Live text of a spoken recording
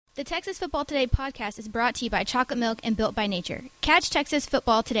The Texas Football Today podcast is brought to you by Chocolate Milk and Built by Nature. Catch Texas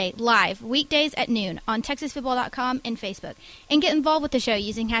Football Today live weekdays at noon on TexasFootball.com and Facebook. And get involved with the show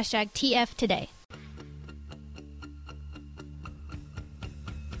using hashtag TFToday.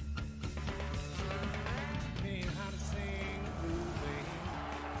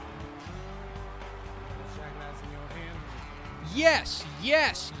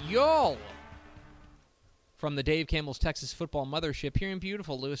 Yes, y'all. From the Dave Campbell's Texas Football Mothership here in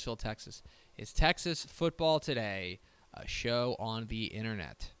beautiful Lewisville, Texas, it's Texas Football Today, a show on the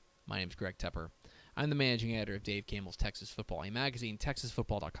internet. My name is Greg Tepper. I'm the managing editor of Dave Campbell's Texas Football, a magazine,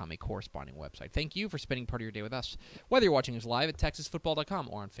 TexasFootball.com, a corresponding website. Thank you for spending part of your day with us, whether you're watching us live at TexasFootball.com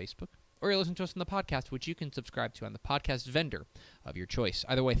or on Facebook, or you're listening to us on the podcast, which you can subscribe to on the podcast vendor of your choice.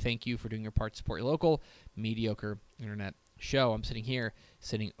 Either way, thank you for doing your part to support your local, mediocre internet show. I'm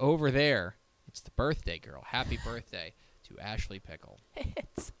sitting over there. It's the birthday girl. Happy birthday to Ashley Pickle.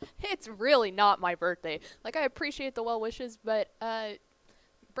 It's really not my birthday. Like, I appreciate the well wishes, but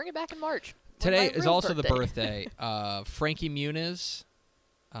bring it back in March. Today is also the birthday of Frankie Muniz.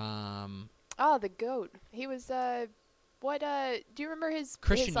 The GOAT. He was do you remember his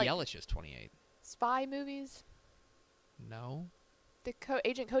Christian like, Yelich is 28. spy movies? No. The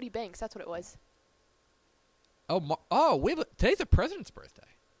Agent Cody Banks, that's what it was. Today's the president's birthday.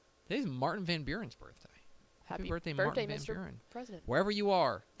 Today's Martin Van Buren's birthday. Happy birthday, Martin Van Mr. Buren. President. Wherever you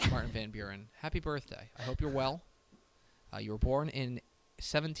are, Martin Van Buren, happy birthday. I hope you're well. You were born in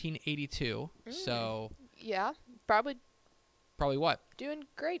 1782, so... Yeah, probably what? doing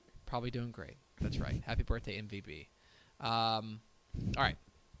great. Probably doing great. That's right. Happy birthday, MVB. All right.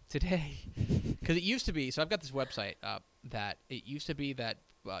 Today, because it used to be, so I've got this website that it used to be that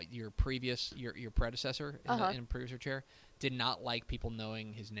your predecessor in producer chair did not like people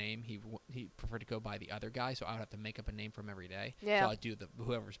knowing his name. He preferred to go by the other guy, so I would have to make up a name for him every day. Yeah. So I'd do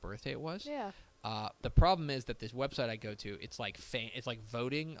whoever's birthday it was. Yeah. The problem is that this website I go to, it's like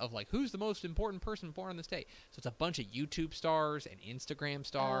voting of like who's the most important person born on this day. So it's a bunch of YouTube stars and Instagram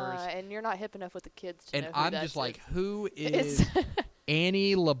stars. And you're not hip enough with the kids to and know who I'm that just like, is. who is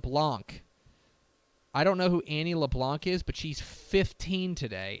Annie LeBlanc? I don't know who Annie LeBlanc is, but she's 15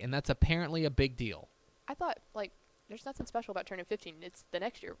 today, and that's apparently a big deal. I thought, like, there's nothing special about turning 15. It's the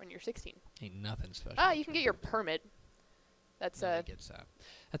next year when you're 16. Ain't nothing special. You can get your permit. That's Nobody gets that.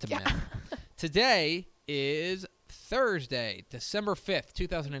 That's a myth. Today is Thursday, December 5th,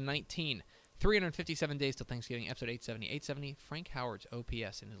 2019. 357 days till Thanksgiving, episode 870. 870, Frank Howard's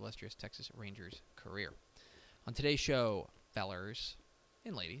OPS in his illustrious Texas Rangers career. On today's show, fellers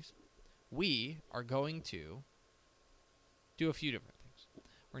and ladies, we are going to do a few different things.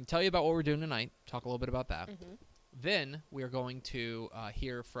 We're going to tell you about what we're doing tonight, talk a little bit about that. Mm-hmm. Then we are going to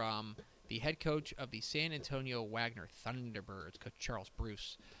hear from the head coach of the San Antonio Wagner Thunderbirds, Coach Charles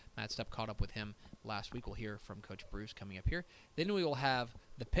Bruce. Matt Stepp caught up with him last week. We'll hear from Coach Bruce coming up here. Then we will have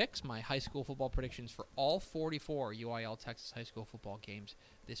the picks, my high school football predictions for all 44 UIL Texas high school football games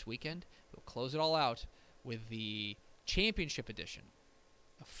this weekend. We'll close it all out with the championship edition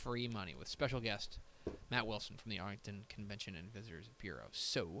of Free Money with special guest Matt Wilson from the Arlington Convention and Visitors Bureau.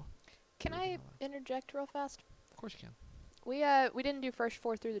 So, Can I interject real fast? Of course you can. We didn't do fresh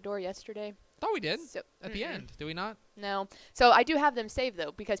four through the door yesterday. Thought we did So, at the end. Did we not? No. So I do have them saved,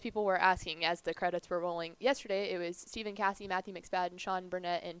 though, because people were asking as the credits were rolling. Yesterday, it was Stephen Cassie, Matthew McSpadden, Sean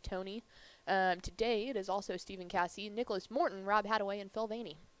Burnett, and Tony. Today, it is also Stephen Cassie, Nicholas Morton, Rob Hadaway, and Phil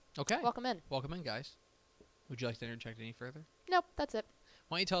Vaney. Okay. Welcome in. Welcome in, guys. Would you like to interject any further? Nope, that's it.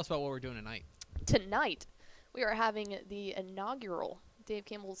 Why don't you tell us about what we're doing tonight? Tonight, we are having the inaugural Dave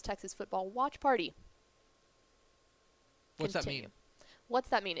Campbell's Texas Football Watch Party. What's that mean? What's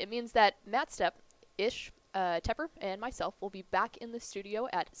that mean? It means that Matt Stepp, Tepper, and myself will be back in the studio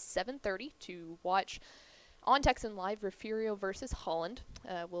at 7:30 to watch on Texan Live Refugio versus Holland.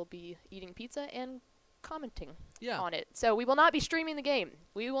 We'll be eating pizza and commenting on it. So we will not be streaming the game.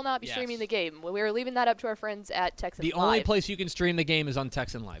 We will not be streaming the game. We are leaving that up to our friends at Texan Live. The only place you can stream the game is on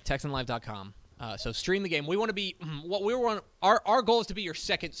Texan Live, TexanLive.com. So stream the game. We want to be our goal is to be your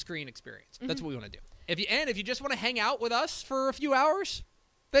second screen experience. Mm-hmm. That's what we want to do. If you just want to hang out with us for a few hours,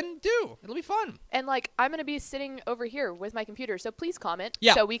 then do. It'll be fun. And I'm going to be sitting over here with my computer, so please comment.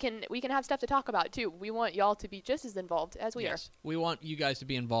 Yeah. So we can have stuff to talk about too. We want y'all to be just as involved as we are. We want you guys to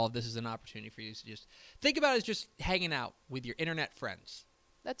be involved. This is an opportunity for you to just think about it as just hanging out with your internet friends.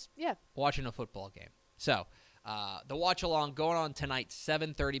 Watching a football game. So, the watch along going on tonight,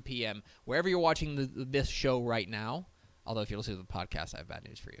 7:30 p.m. Wherever you're watching this show right now, Although if you're listening to the podcast, I have bad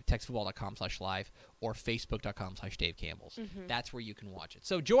news for you. TexasFootball.com/live or Facebook.com/Dave Campbell's. That's where you can watch it.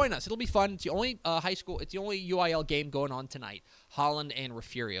 So join us. It'll be fun. It's the only it's the only UIL game going on tonight. Holland and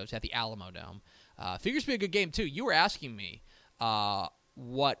Refugio at the Alamo Dome. Figures to be a good game, too. You were asking me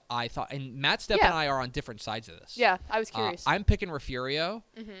what I thought. And Matt Stepp and I are on different sides of this. Yeah, I was curious. I'm picking Refugio.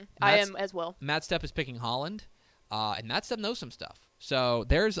 I am as well. Matt Stepp is picking Holland. And Matt Stepp knows some stuff. So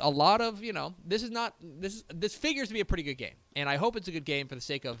there's a lot of, this figures to be a pretty good game. And I hope it's a good game for the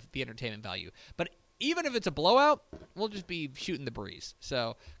sake of the entertainment value. But even if it's a blowout, we'll just be shooting the breeze.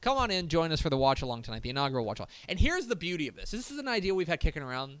 So come on in, join us for the watch-along tonight, the inaugural watch-along. And here's the beauty of this. This is an idea we've had kicking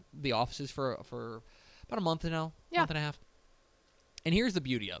around the offices for about a month now, month and a half. And here's the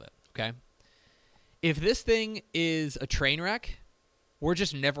beauty of it, okay? If this thing is a train wreck, we're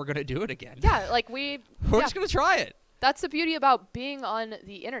just never going to do it again. Yeah, like we're just going to try it. That's the beauty about being on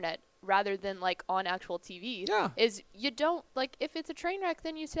the internet rather than like on actual TV. Yeah. Is you don't like if it's a train wreck,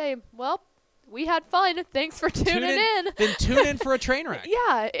 then you say, well, we had fun. Thanks for tuning in. Then tune in for a train wreck.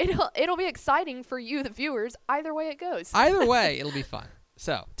 Yeah, it'll be exciting for you, the viewers. Either way it goes. Either way, it'll be fun.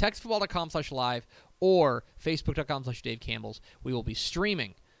 So TexasFootball.com/live or Facebook.com/Dave Campbell's. We will be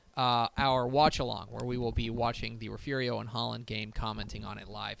streaming our watch-along, where we will be watching the Refugio and Holland game, commenting on it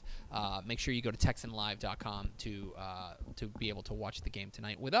live. Make sure you go to TexanLive.com to be able to watch the game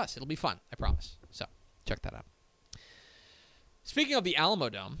tonight with us. It'll be fun, I promise. So check that out. Speaking of the Alamo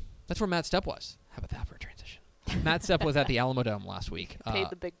Dome, that's where Matt Stepp was. How about that for a transition? Matt Stepp was at the Alamo Dome last week.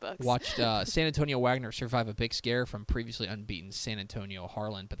 Paid the big bucks. Watched San Antonio Wagner survive a big scare from previously unbeaten San Antonio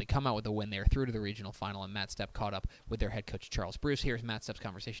Harlan, but they come out with a win there, through to the regional final, and Matt Stepp caught up with their head coach, Charles Bruce. Here's Matt Stepp's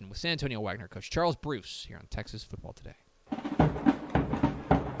conversation with San Antonio Wagner coach Charles Bruce here on Texas Football Today.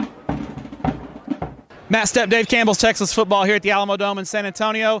 Matt Stepp, Dave Campbell's Texas Football here at the Alamo Dome in San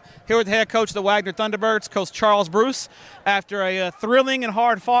Antonio. Here with the head coach of the Wagner Thunderbirds, Coach Charles Bruce. After a thrilling and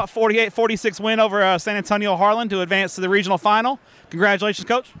hard-fought 48-46 win over San Antonio Harlan to advance to the regional final. Congratulations,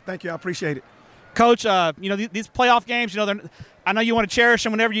 Coach. Thank you. I appreciate it. Coach, these playoff games, I know you want to cherish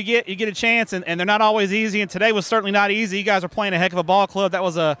them whenever you get a chance, and they're not always easy, and today was certainly not easy. You guys are playing a heck of a ball club. That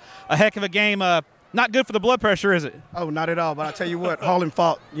was a heck of a game. Not good for the blood pressure, is it? Oh, not at all. But I tell you what, Harlan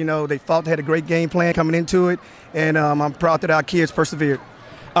fought. They fought. They had a great game plan coming into it, and I'm proud that our kids persevered.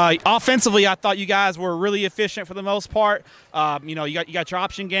 Offensively, I thought you guys were really efficient for the most part. You got your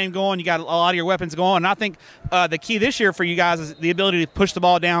option game going. You got a lot of your weapons going. And I think the key this year for you guys is the ability to push the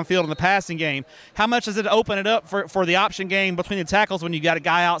ball downfield in the passing game. How much does it open it up for the option game between the tackles when you got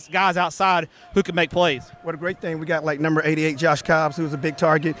guys outside who can make plays? What a great thing. We got like number 88, Josh Cobbs, who's a big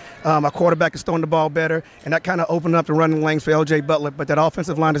target. Our quarterback is throwing the ball better, and that kind of opened up the running lanes for L.J. Butler. But that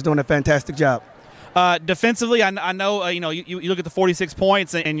offensive line is doing a fantastic job. Defensively, I know you look at the 46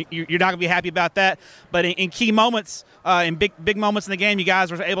 points and you're not going to be happy about that. But in key moments, in big moments in the game, you guys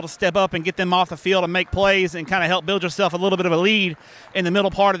were able to step up and get them off the field and make plays and kind of help build yourself a little bit of a lead in the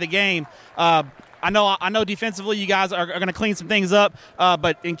middle part of the game. I know defensively you guys are going to clean some things up,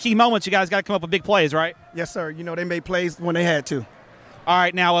 but in key moments you guys got to come up with big plays, right? Yes, sir. They made plays when they had to. All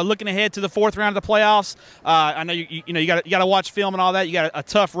right, now looking ahead to the fourth round of the playoffs, I know you got to watch film and all that. You got a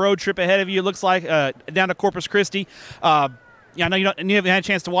tough road trip ahead of you. It looks like down to Corpus Christi. I know you haven't had a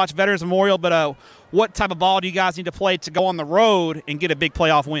chance to watch Veterans Memorial, but what type of ball do you guys need to play to go on the road and get a big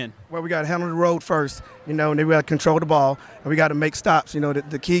playoff win? Well, we got to handle the road first, and then we got to control the ball, and we got to make stops.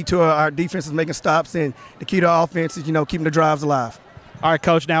 The key to our defense is making stops, and the key to our offense is keeping the drives alive. All right,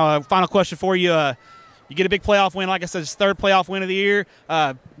 Coach. Now, final question for you. You get a big playoff win. Like I said, it's third playoff win of the year.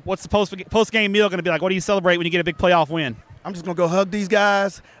 What's the post-game meal going to be like? What do you celebrate when you get a big playoff win? I'm just going to go hug these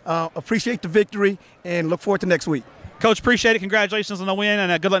guys, appreciate the victory, and look forward to next week. Coach, appreciate it. Congratulations on the win,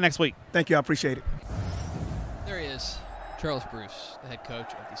 and good luck next week. Thank you. I appreciate it. There he is, Charles Bruce, the head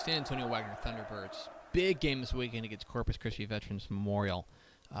coach of the San Antonio Wagner Thunderbirds. Big game this weekend against Corpus Christi Veterans Memorial.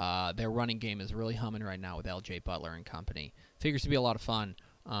 Their running game is really humming right now with L.J. Butler and company. Figures to be a lot of fun.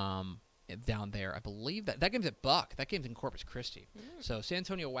 Down there, I believe that game's at Buck. That game's in Corpus Christi. So San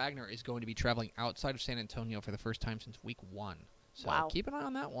Antonio Wagner is going to be traveling outside of San Antonio for the first time since week 1. So keep an eye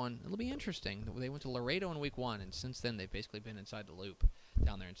on that one. It'll be interesting. They went to Laredo in week 1, and since then they've basically been inside the loop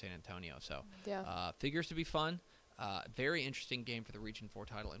down there in San Antonio. So figures to be fun. Very interesting game for the Region 4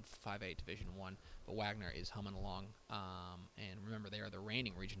 title in 5A Division 1. But Wagner is humming along. And remember, they are the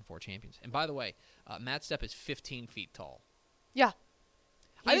reigning Region 4 champions. And by the way, Matt Stepp is 15 feet tall. Yeah.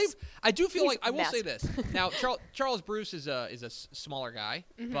 I do feel like I will massive. say this. Now, Charles Bruce is a smaller guy,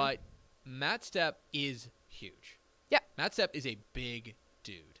 but Matt Stepp is huge. Yeah. Matt Stepp is a big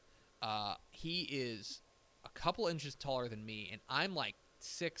dude. He is a couple inches taller than me, and I'm like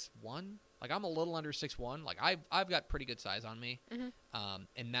 6'1". Like, I'm a little under 6'1". Like, I've got pretty good size on me.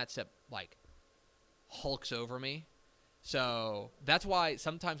 And Matt Stepp, like, hulks over me. So that's why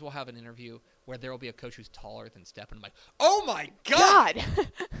sometimes we'll have an interview where there will be a coach who's taller than Stepp, and I'm like, oh, my God!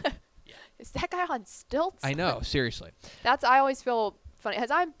 Yeah. Is that guy on stilts? I know, seriously. I always feel funny,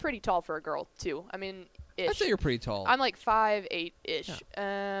 because I'm pretty tall for a girl, too. I mean, ish. I'd say you're pretty tall. I'm like 5'8"-ish.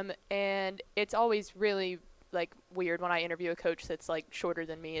 Yeah. And it's always really, like, weird when I interview a coach that's, like, shorter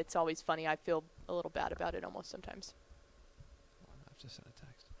than me. It's always funny. I feel a little bad about it almost sometimes. I've just sent a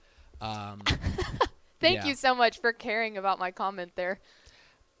text. Thank you so much for caring about my comment there.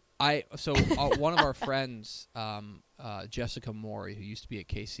 One of our friends, Jessica Moore, who used to be at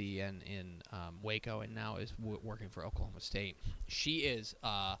KCEN in Waco and now is working for Oklahoma State. she's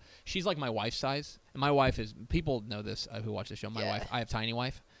like my wife's size. And my wife is, people know this who watch the show. My wife, I have tiny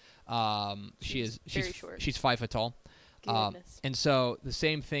wife. She's very short. She's 5 foot tall. Goodness. And so the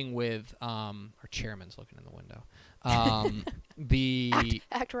same thing with our chairman's looking in the window.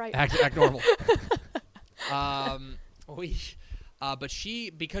 Act right. Act normal. But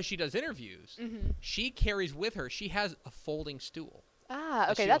because she does interviews, she carries with her. She has a folding stool.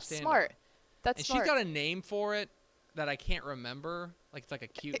 Okay, that's smart. She's got a name for it that I can't remember. Like, it's like a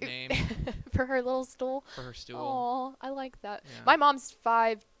cute name. For her little stool? For her stool. Oh, I like that. Yeah. My mom's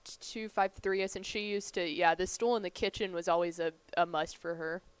 5'2", 5'3", and she used to, the stool in the kitchen was always a must for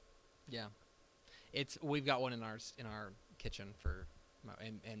her. Yeah. We've got one in our kitchen for,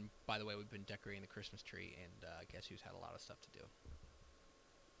 and by the way, we've been decorating the Christmas tree, and guess who's had a lot of stuff to do?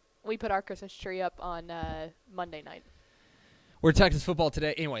 We put our Christmas tree up on Monday night. We're Texas Football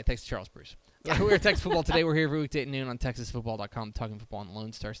Today. Anyway, thanks to Charles Bruce. We're Texas Football Today. We're here every weekday at noon on TexasFootball.com, talking football on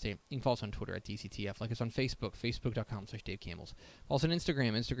Lone Star State. You can follow us on Twitter at DCTF. Like us on Facebook, Facebook.com/Dave Campbells. Also on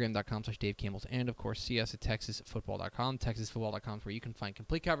Instagram, Instagram.com/Dave Campbells. And, of course, see us at TexasFootball.com. TexasFootball.com is where you can find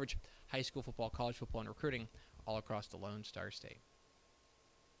complete coverage, high school football, college football, and recruiting all across the Lone Star State.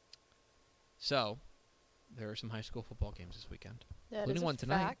 So, there are some high school football games this weekend. That including is a one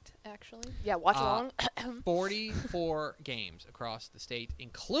tonight. fact, actually. Yeah, watch along. 44 games across the state,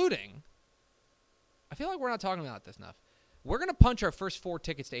 including, I feel like we're not talking about this enough. We're going to punch our first 4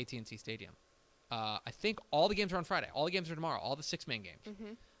 tickets to AT&T Stadium. I think all the games are on Friday. All the games are tomorrow. All the 6-man games.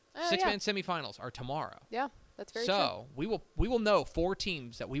 Six-man semifinals are tomorrow. Yeah, that's very true. So we will know 4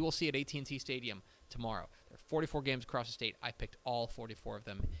 teams that we will see at AT&T Stadium tomorrow. There are 44 games across the state. I picked all 44 of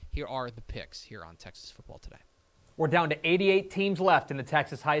them. Here are the picks here on Texas Football Today. We're down to 88 teams left in the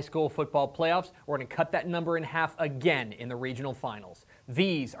Texas high school football playoffs. We're going to cut that number in half again in the regional finals.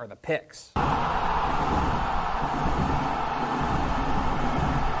 These are the picks.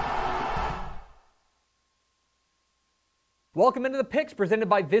 Welcome into the picks presented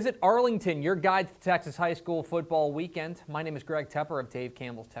by Visit Arlington, your guide to the Texas high school football weekend. My name is Greg Tepper of Dave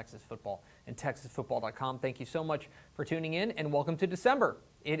Campbell's Texas Football and TexasFootball.com. Thank you so much for tuning in, and welcome to December.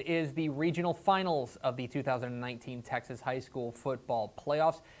 It is the regional finals of the 2019 Texas high school football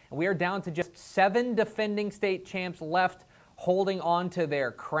playoffs, and we are down to just 7 defending state champs left holding on to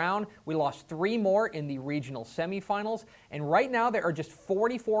their crown. We lost 3 more in the regional semifinals, and right now there are just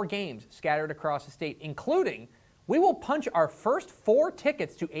 44 games scattered across the state, including we will punch our first 4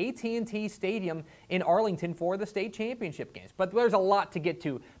 tickets to AT&T Stadium in Arlington for the state championship games. But there's a lot to get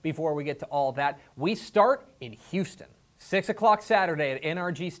to before we get to all that. We start in Houston. 6 o'clock Saturday at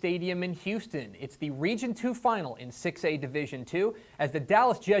NRG Stadium in Houston. It's the Region 2 final in 6A Division 2 as the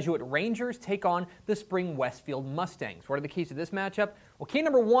Dallas Jesuit Rangers take on the Spring Westfield Mustangs. What are the keys to this matchup? Well, key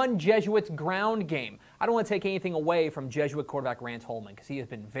number 1, Jesuits ground game. I don't want to take anything away from Jesuit quarterback Rance Holman because he has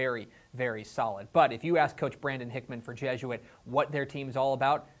been very, very solid. But if you ask Coach Brandon Hickman for Jesuit what their team is all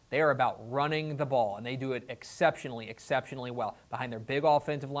about, they are about running the ball, and they do it exceptionally well behind their big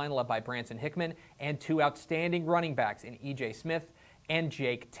offensive line led by Branson Hickman and 2 outstanding running backs in E.J. Smith and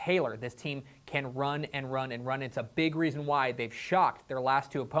Jake Taylor. This team can run and run and run. It's a big reason why they've shocked their last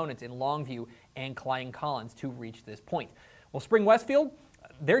 2 opponents in Longview and Klein Collins to reach this point. Well, Spring Westfield,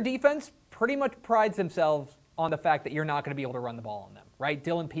 their defense pretty much prides themselves on the fact that you're not going to be able to run the ball on them, right?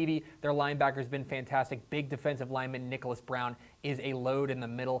 Dylan Peavy, their linebacker, has been fantastic. Big defensive lineman Nicholas Brown is a load in the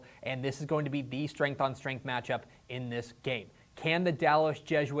middle, and this is going to be the strength-on-strength matchup in this game. Can the Dallas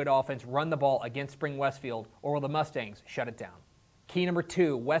Jesuit offense run the ball against Spring Westfield, or will the Mustangs shut it down? Key number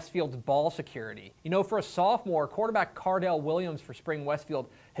 2, Westfield's ball security. You know, for a sophomore, quarterback Cardell Williams for Spring Westfield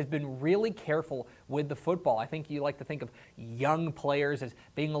has been really careful with the football. I think you like to think of young players as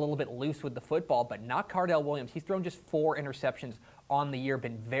being a little bit loose with the football, but not Cardell Williams. He's thrown just 4 interceptions on the year,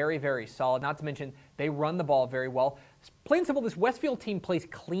 been very, very solid. Not to mention, they run the ball very well. Plain and simple, this Westfield team plays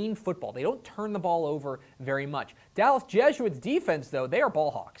clean football. They don't turn the ball over very much. Dallas Jesuits defense, though, they are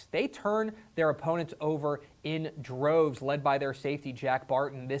ball hawks. They turn their opponents over in droves, led by their safety, Jack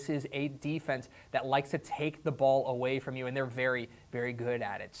Barton. This is a defense that likes to take the ball away from you, and they're very, very good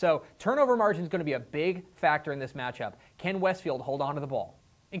at it. So turnover margin is going to be a big factor in this matchup. Can Westfield hold on to the ball?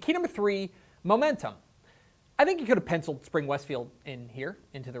 And key number 3, momentum. I think you could have penciled Spring Westfield in here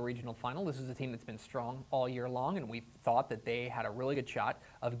into the regional final. This is a team that's been strong all year long, and we thought that they had a really good shot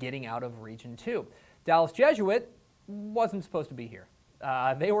of getting out of Region 2. Dallas Jesuit wasn't supposed to be here.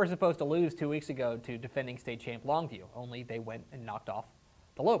 They were supposed to lose 2 weeks ago to defending state champ Longview, only they went and knocked off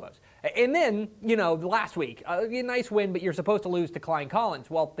the Lobos. And then, last week, a nice win, but you're supposed to lose to Klein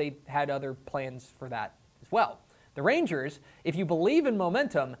Collins. Well, they had other plans for that as well. The Rangers, if you believe in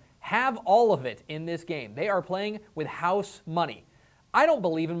momentum, have all of it in this game. They are playing with house money. I don't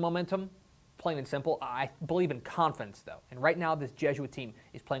believe in momentum, plain and simple. I believe in confidence, though. And right now, this Jesuit team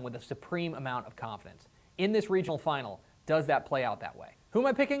is playing with a supreme amount of confidence. In this regional final, does that play out that way? Who am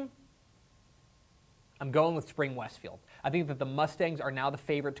I picking? I'm going with Spring Westfield. I think that the Mustangs are now the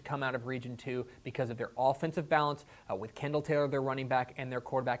favorite to come out of Region 2 because of their offensive balance with Kendall Taylor, their running back, and their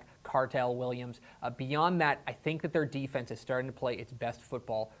quarterback, Cartel Williams. Beyond that, I think that their defense is starting to play its best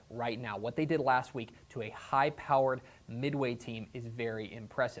football right now. What they did last week to a high-powered Midway team is very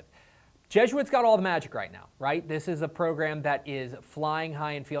impressive. Jesuits got all the magic right now, right? This is a program that is flying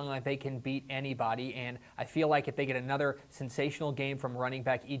high and feeling like they can beat anybody, and I feel like if they get another sensational game from running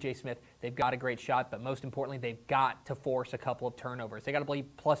back E.J. Smith, they've got a great shot, but most importantly, they've got to force a couple of turnovers. They got to play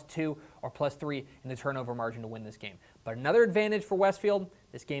 +2 or +3 in the turnover margin to win this game. But another advantage for Westfield,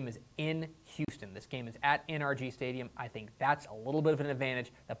 this game is in Houston. This game is at NRG Stadium. I think that's a little bit of an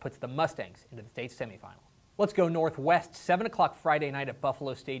advantage that puts the Mustangs into the state semifinal. Let's go northwest, 7 o'clock Friday night at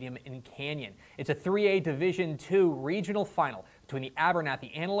Buffalo Stadium in Canyon. It's a 3A Division II regional final between the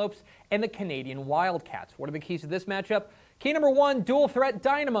Abernathy Antelopes and the Canadian Wildcats. What are the keys to this matchup? Key number 1, dual threat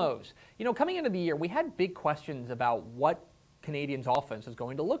dynamos. Coming into the year, we had big questions about what Canadians' offense is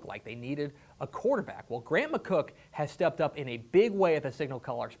going to look like. They needed a quarterback. Well, Grant McCook has stepped up in a big way at the signal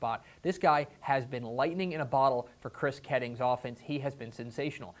caller spot. This guy has been lightning in a bottle for Chris Ketting's offense. He has been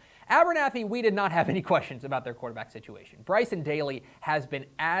sensational. Abernathy, we did not have any questions about their quarterback situation. Bryson Daly has been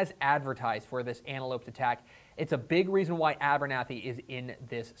as advertised for this Antelopes attack. It's a big reason why Abernathy is in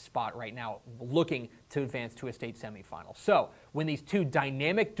this spot right now, looking to advance to a state semifinal. So, when these two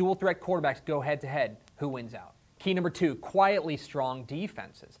dynamic dual-threat quarterbacks go head-to-head, who wins out? Key number 2, quietly strong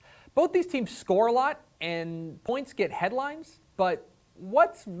defenses. Both these teams score a lot, and points get headlines, but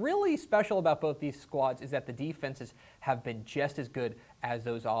what's really special about both these squads is that the defenses have been just as good as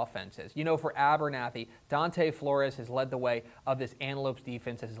those offenses. For Abernathy, Dante Flores has led the way of this Antelopes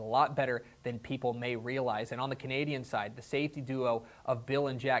defense. Is a lot better than people may realize. And on the Canadian side, the safety duo of Bill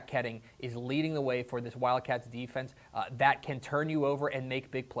and Jack Ketting is leading the way for this Wildcats defense that can turn you over and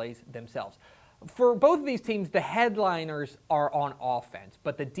make big plays themselves. For both of these teams, the headliners are on offense,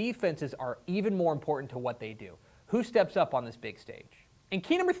 but the defenses are even more important to what they do. Who steps up on this big stage? And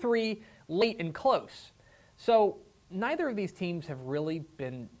key number 3, late and close. So neither of these teams have really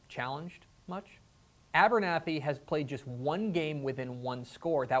been challenged much. Abernathy has played just one game within one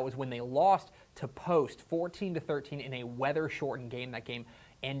score. That was when they lost to Post 14-13 in a weather-shortened game. That game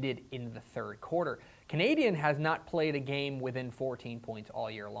ended in the third quarter. Canadian has not played a game within 14 points all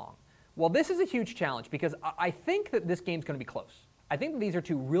year long. Well, this is a huge challenge because I think that this game's going to be close. I think that these are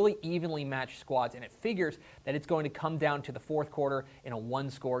two really evenly matched squads, and it figures that it's going to come down to the fourth quarter in a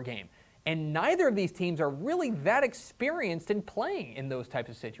one-score game. And neither of these teams are really that experienced in playing in those types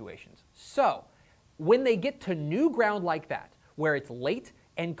of situations. So, when they get to new ground like that, where it's late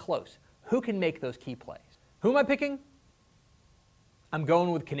and close, who can make those key plays? Who am I picking? I'm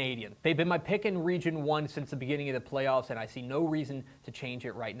going with Canadian. They've been my pick in Region 1 since the beginning of the playoffs, and I see no reason to change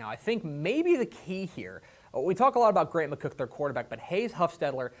it right now. I think maybe the key here, we talk a lot about Grant McCook, their quarterback, but Hayes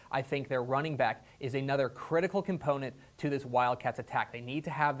Huffstedler, I think their running back, is another critical component to this Wildcats attack. They need to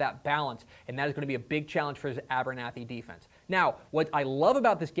have that balance, and that is going to be a big challenge for this Abernathy defense. Now, what I love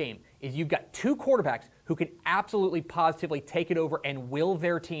about this game is you've got two quarterbacks who can absolutely positively take it over and will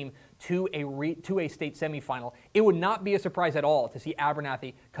their team to a state semifinal. It would not be a surprise at all to see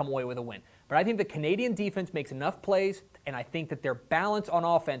Abernathy come away with a win. But I think the Canadian defense makes enough plays, and I think that their balance on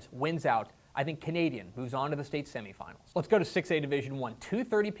offense wins out. I think Canadian moves on to the state semifinals. Let's go to 6A Division I,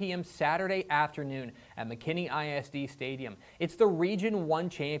 2:30 p.m. Saturday afternoon at McKinney ISD Stadium. It's the Region 1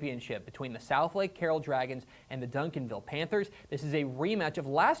 championship between the Southlake Carroll Dragons and the Duncanville Panthers. This is a rematch of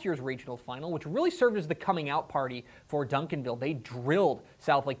last year's regional final, which really served as the coming out party for Duncanville. They drilled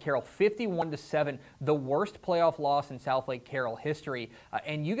Southlake Carroll 51-7, the worst playoff loss in Southlake Carroll history.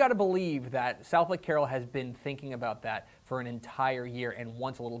 And you got to believe that Southlake Carroll has been thinking about that for an entire year and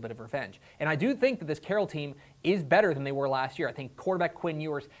wants a little bit of revenge. And I do think that this Carroll team is better than they were last year. I think quarterback Quinn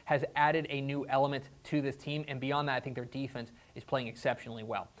Ewers has added a new element to this team, and beyond that, I think their defense is playing exceptionally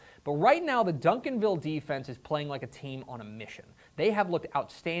well. But right now, the Duncanville defense is playing like a team on a mission. They have looked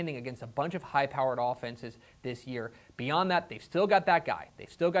outstanding against a bunch of high-powered offenses this year. Beyond that, they've still got that guy. They've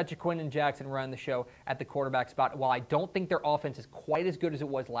still got Jaquindon Jackson running the show at the quarterback spot. While I don't think their offense is quite as good as it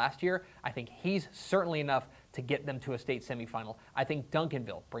was last year, I think he's certainly enough to get them to a state semifinal. I think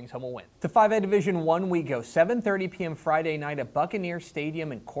Duncanville brings home a win. To 5A Division I we go, 7:30 p.m. Friday night at Buccaneer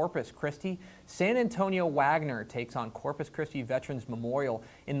Stadium in Corpus Christi. San Antonio Wagner takes on Corpus Christi Veterans Memorial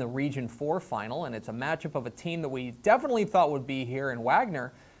in the Region 4 final, and it's a matchup of a team that we definitely thought would be here in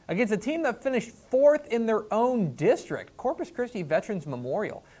Wagner against a team that finished 4th in their own district, Corpus Christi Veterans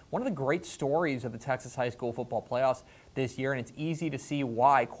Memorial. One of the great stories of the Texas high school football playoffs this year, and it's easy to see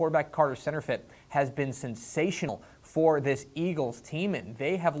why. Quarterback Carter Centerfit has been sensational for this Eagles team, and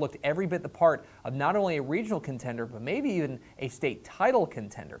they have looked every bit the part of not only a regional contender, but maybe even a state title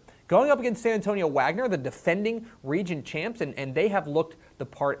contender. Going up against San Antonio Wagner, the defending region champs, and they have looked the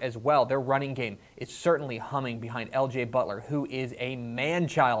part as well. Their running game is certainly humming behind LJ Butler, who is a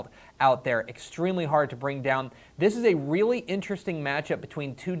man-child out there, extremely hard to bring down. This is a really interesting matchup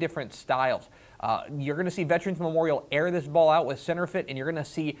between two different styles. You're going to see Veterans Memorial air this ball out with Centerfit, and you're going to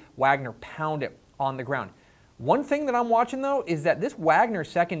see Wagner pound it on the ground. One thing that I'm watching, though, is that this Wagner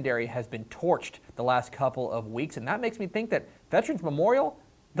secondary has been torched the last couple of weeks, and that makes me think that Veterans Memorial,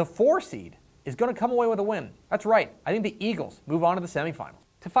 the 4 seed, is going to come away with a win. That's right. I think the Eagles move on to the semifinals.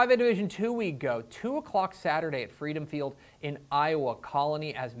 To 5A Division II we go, 2 o'clock Saturday at Freedom Field in Iowa.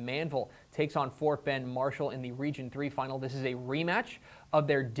 Colony as Manville takes on Fort Bend Marshall in the Region 3 final. This is a rematch of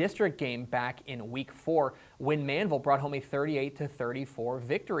their district game back in Week 4 when Manville brought home a 38-34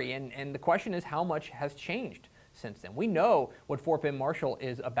 victory. And the question is, how much has changed since then? We know what Fort Bend Marshall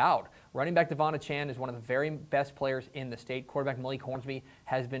is about. Running back Devonna Chan is one of the very best players in the state. Quarterback Malik Hornsby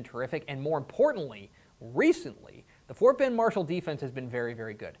has been terrific. And more importantly, recently, the Fort Bend Marshall defense has been very,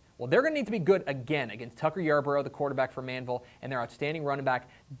 very good. Well, they're going to need to be good again against Tucker Yarborough, the quarterback for Manville, and their outstanding running back,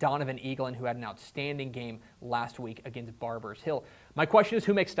 Donovan Eaglin, who had an outstanding game last week against Barbers Hill. My question is,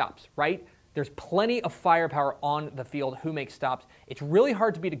 who makes stops, right? There's plenty of firepower on the field. Who makes stops? It's really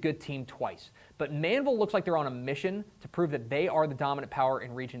hard to beat a good team twice. But Manville looks like they're on a mission to prove that they are the dominant power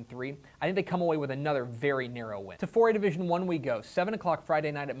in Region 3. I think they come away with another very narrow win. To 4A Division I we go. 7 o'clock Friday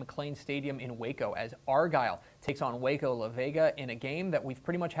night at McLean Stadium in Waco as Argyle takes on Waco La Vega in a game that we've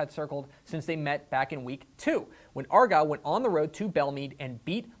pretty much had circled since they met back in Week 2, when Argyle went on the road to Belmead and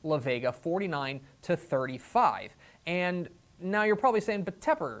beat La Vega 49-35. And now you're probably saying, but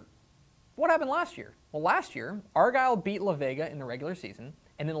Tepper, what happened last year? Well, last year, Argyle beat La Vega in the regular season,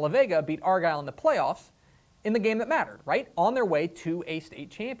 and then La Vega beat Argyle in the playoffs in the game that mattered, right? On their way to a state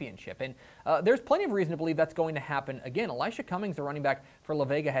championship. And there's plenty of reason to believe that's going to happen again. Elisha Cummings, the running back for La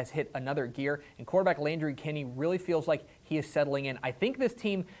Vega, has hit another gear, and quarterback Landry Kinney really feels like he is settling in. I think this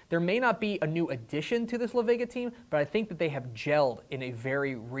team, there may not be a new addition to this La Vega team, but I think that they have gelled in a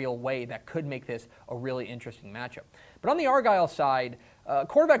very real way that could make this a really interesting matchup. But on the Argyle side,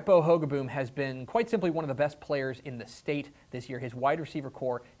 quarterback Bo Hogaboom has been quite simply one of the best players in the state this year. His wide receiver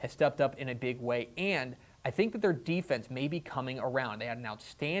core has stepped up in a big way, and I think that their defense may be coming around. They had an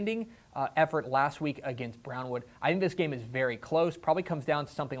outstanding effort last week against Brownwood. I think this game is very close, probably comes down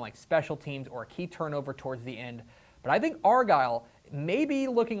to something like special teams or a key turnover towards the end. But I think Argyle may be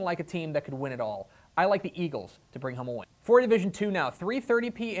looking like a team that could win it all. I like the Eagles to bring home a win. 4A Division II now,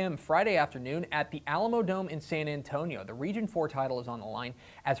 3:30 p.m. Friday afternoon at the Alamo Dome in San Antonio. The Region 4 title is on the line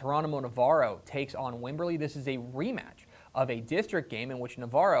as Geronimo Navarro takes on Wimberley. This is a rematch of a district game in which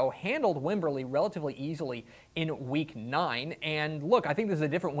Navarro handled Wimberley relatively easily in Week 9. And look, I think this is a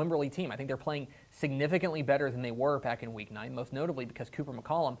different Wimberley team. I think they're playing significantly better than they were back in Week 9, most notably because Cooper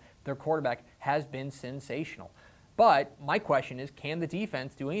McCollum, their quarterback, has been sensational. But my question is, can the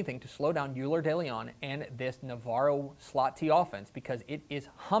defense do anything to slow down Euler De Leon and this Navarro slot T offense? Because it is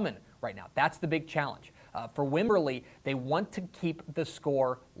humming right now. That's the big challenge. For Wimberley, they want to keep the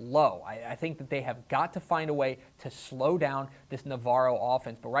score low. I think that they have got to find a way to slow down this Navarro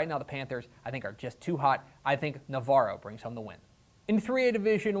offense. But right now, the Panthers, I think, are just too hot. I think Navarro brings home the win. In 3A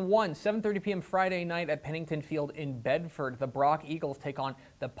Division 1, 7:30 p.m. Friday night at Pennington Field in Bedford, the Brock Eagles take on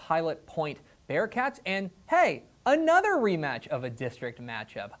the Pilot Point Bearcats, and hey, another rematch of a district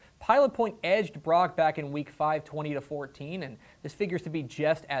matchup. Pilot Point edged Brock back in Week 5, 20-14, and this figures to be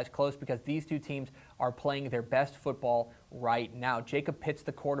just as close because these two teams are playing their best football right now. Jacob Pitts,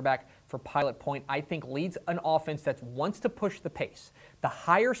 the quarterback for Pilot Point, I think leads an offense that wants to push the pace. The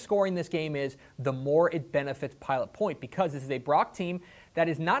higher scoring this game is, the more it benefits Pilot Point because this is a Brock team that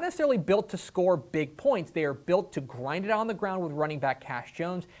is not necessarily built to score big points. They are built to grind it on the ground with running back Cash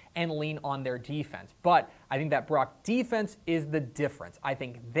Jones and lean on their defense. But I think that Brock defense is the difference. I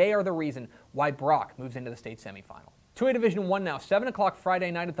think they are the reason why Brock moves into the state semifinal. 2A Division 1 now, 7 o'clock Friday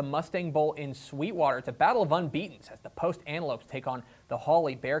night at the Mustang Bowl in Sweetwater. It's a battle of unbeatens as the Post Antelopes take on the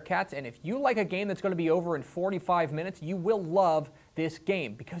Hawley Bearcats. And if you like a game that's going to be over in 45 minutes, you will love this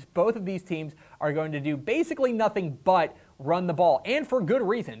game because both of these teams are going to do basically nothing but run the ball, and for good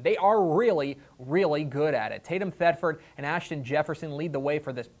reason. They are really, really good at it. Tatum Thetford and Ashton Jefferson lead the way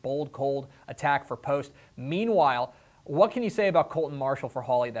for this bold, cold attack for Post. Meanwhile, what can you say about Colton Marshall for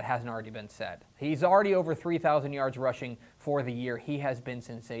Hawley that hasn't already been said? He's already over 3,000 yards rushing for the year. He has been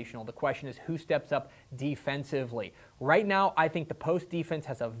sensational. The question is who steps up defensively. Right now, I think the Post defense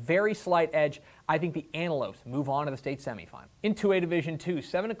has a very slight edge. I think the Antelopes move on to the state semifinal. In 2A Division 2,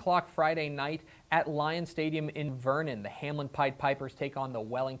 7 o'clock Friday night at Lion Stadium in Vernon, the Hamlin Pied Pipers take on the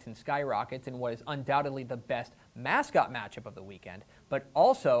Wellington Skyrockets in what is undoubtedly the best mascot matchup of the weekend, but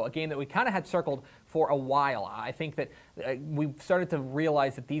also a game that we kind of had circled for a while. I think that we've started to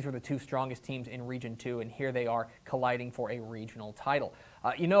realize that these are the two strongest teams in Region 2, and here they are colliding for a regional title.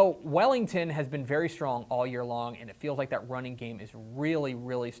 Wellington has been very strong all year long, and it feels like that running game is really,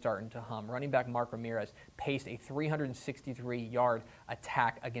 really starting to hum. Running back Mark Ramirez paced a 363-yard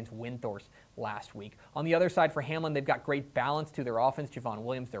attack against Windthorst last week. On the other side for Hamlin, they've got great balance to their offense. Javon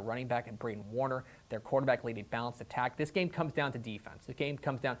Williams, their running back, and Braden Warner, their quarterback, lead a balanced attack. This game comes down to defense. The game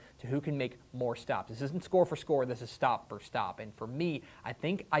comes down to who can make more stops. This isn't score for score. This is stop for stop. And for me, I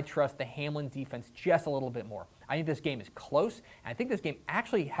think I trust the Hamlin defense just a little bit more. I think this game is close, and I think this game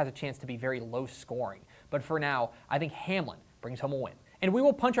actually has a chance to be very low scoring. But for now, I think Hamlin brings home a win. And we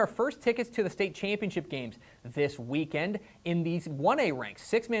will punch our first tickets to the state championship games this weekend. In these 1A ranks,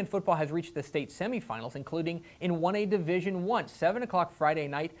 six-man football has reached the state semifinals, including in 1A Division 1, 7 o'clock Friday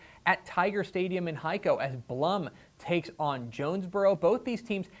night at Tiger Stadium in Hico as Blum takes on Jonesboro. Both these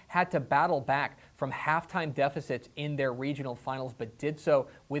teams had to battle back from halftime deficits in their regional finals, but did so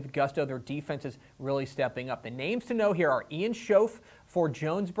with gusto. Their defenses really stepping up. The names to know here are Ian Schoaf for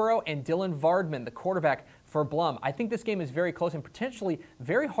Jonesboro and Dylan Vardman, the quarterback for Blum. I think this game is very close and potentially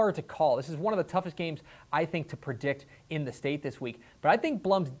very hard to call. This is one of the toughest games, I think, to predict in the state this week. But I think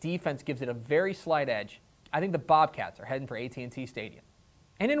Blum's defense gives it a very slight edge. I think the Bobcats are heading for AT&T Stadium.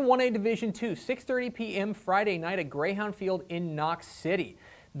 And in 1A Division 2, 6:30 p.m. Friday night at Greyhound Field in Knox City,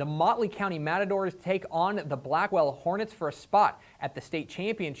 the Motley County Matadors take on the Blackwell Hornets for a spot at the state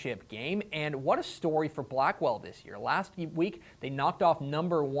championship game. And what a story for Blackwell this year. Last week, they knocked off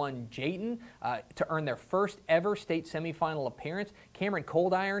number 1 Jayton to earn their first ever state semifinal appearance. Cameron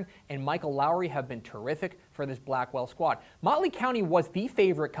Coldiron and Michael Lowry have been terrific for this Blackwell squad. Motley County was the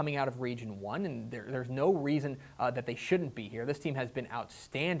favorite coming out of Region 1, and there's no reason that they shouldn't be here. This team has been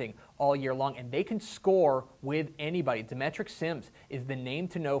outstanding all year long, and they can score with anybody. Demetric Sims is the name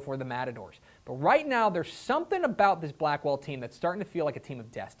to know for the Matadors. But right now, there's something about this Blackwell team that's starting to feel like a team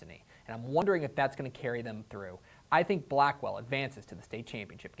of destiny, and I'm wondering if that's going to carry them through. I think Blackwell advances to the state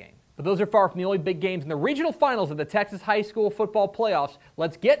championship game. But those are far from the only big games in the regional finals of the Texas High School football playoffs.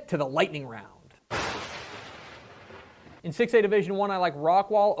 Let's get to the lightning round. In 6A Division 1, I like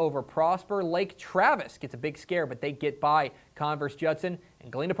Rockwall over Prosper. Lake Travis gets a big scare, but they get by Converse Judson.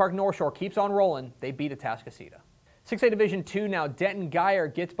 And Galena Park North Shore keeps on rolling. They beat Atascocita. 6A Division 2 now, Denton Geyer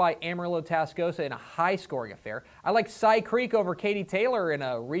gets by Amarillo Tascosa in a high-scoring affair. I like Cy Creek over Katy Taylor in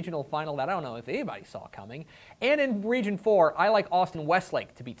a regional final that I don't know if anybody saw coming. And in Region 4, I like Austin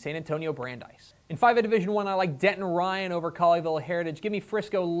Westlake to beat San Antonio Brandeis. In 5A Division 1, I like Denton Ryan over Colleyville Heritage. Give me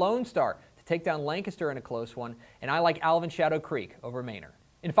Frisco Lone Star to take down Lancaster in a close one. And I like Alvin Shadow Creek over Manor.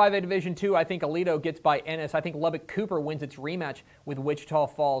 In 5A Division 2, I think Aledo gets by Ennis. I think Lubbock Cooper wins its rematch with Wichita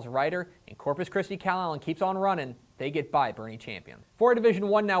Falls Rider. And Corpus Christi Calallen keeps on running. They get by Bernie Champion. 4A Division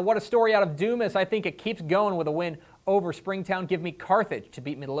 1 now, what a story out of Dumas. I think it keeps going with a win over Springtown. Give me Carthage to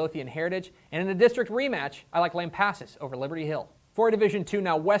beat Midlothian Heritage. And in a district rematch, I like Lampasas over Liberty Hill. 4A Division 2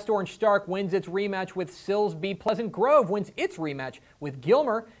 now, West Orange Stark wins its rematch with Silsbee. Pleasant Grove wins its rematch with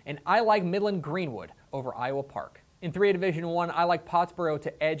Gilmer. And I like Midland Greenwood over Iowa Park. In 3A Division I, I like Pottsboro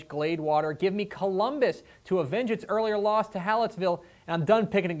to edge Gladewater. Give me Columbus to avenge its earlier loss to Hallettsville. And I'm done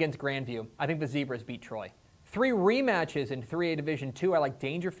picking against Grandview. I think the Zebras beat Troy. 3 rematches in 3A Division II. I like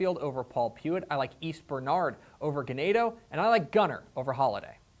Dangerfield over Paul Pewitt. I like East Bernard over Ganado. And I like Gunner over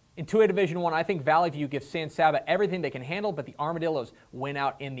Holiday. In 2A Division I, I think Valley View gives San Saba everything they can handle, but the Armadillos win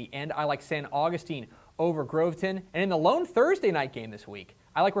out in the end. I like San Augustine over Groveton. And in the lone Thursday night game this week,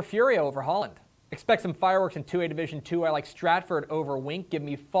 I like Refugio over Holland. Expect some fireworks in 2A Division II. I like Stratford over Wink. Give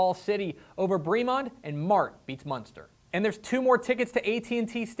me Fall City over Bremond, and Mart beats Munster. And there's 2 more tickets to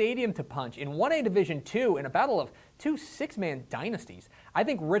AT&T Stadium to punch. In 1A Division II, in a battle of 2 six-man dynasties, I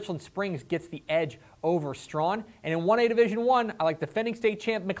think Richland Springs gets the edge over Strawn. And in 1A Division I, I like defending state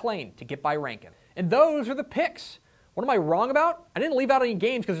champ McLean to get by Rankin. And those are the picks. What am I wrong about? I didn't leave out any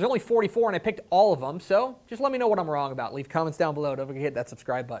games because there's only 44 and I picked all of them. So just let me know what I'm wrong about. Leave comments down below. Don't forget to hit that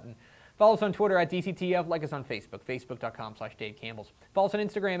subscribe button. Follow us on Twitter at DCTF. Like us on Facebook, facebook.com/Dave Campbell's. Follow us on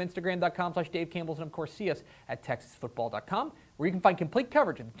Instagram, instagram.com/Dave Campbell's. And, of course, see us at texasfootball.com, where you can find complete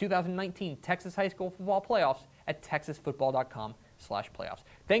coverage of the 2019 Texas High School Football Playoffs at texasfootball.com/playoffs.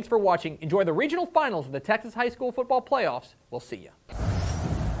 Thanks for watching. Enjoy the regional finals of the Texas High School Football Playoffs. We'll see you.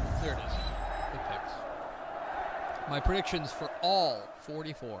 There it is. The picks. My predictions for all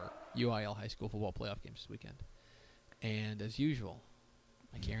 44 UIL High School Football Playoff games this weekend. And, as usual,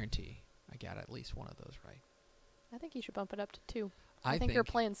 I guarantee I got at least one of those right. I think you should bump it up to 2. I think you're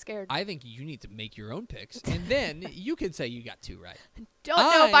playing scared. I think you need to make your own picks, and then you can say you got 2 right. Don't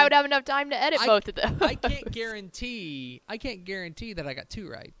know if I would have enough time to edit both of them. I can't guarantee that I got 2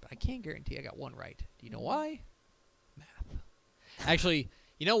 right, but I can guarantee I got 1 right. Do you know why? Math. Actually,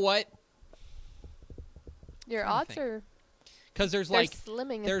 you know what? Your odds are because there's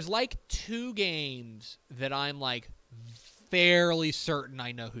slimming. There's like 2 games that I'm like fairly certain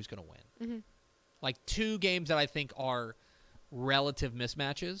I know who's going to win. Mm-hmm. Like 2 games that I think are relative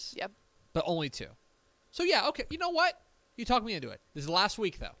mismatches. Yep. But only 2. So, yeah, okay. You know what? You talked me into it. This is last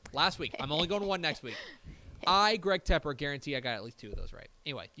week, though. Last week. I'm only going 1 next week. I, Greg Tepper, guarantee I got at least 2 of those right.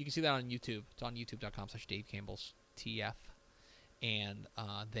 Anyway, you can see that on YouTube. It's on youtube.com/Dave Campbell's TF. And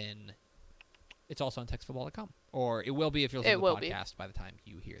then it's also on texasfootball.com. Or it will be if you're listening to the podcast by the time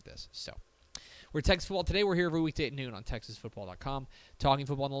you hear this. So. We're Texas Football Today. We're here every weekday at noon on texasfootball.com, talking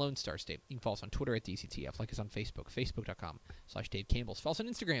football in the Lone Star State. You can follow us on Twitter at DCTF, like us on Facebook, facebook.com/Dave Campbell's. Follow us on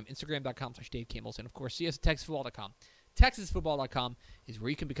Instagram, instagram.com/Dave Campbell's, and, of course, see us at texasfootball.com. Texasfootball.com is where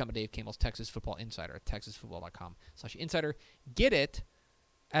you can become a Dave Campbell's Texas Football Insider at texasfootball.com/insider. Get it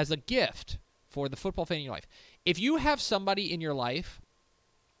as a gift for the football fan in your life. If you have somebody in your life,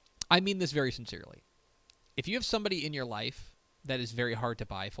 I mean this very sincerely. If you have somebody in your life that is very hard to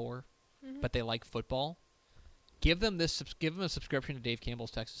buy for, but they like football, give them a subscription to Dave Campbell's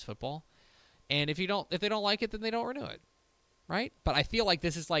Texas Football. And if they don't like it, then they don't renew it. Right? But I feel like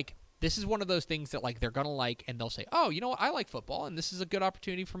this is one of those things that like they're going to like, and they'll say, "Oh, you know what? I like football, and this is a good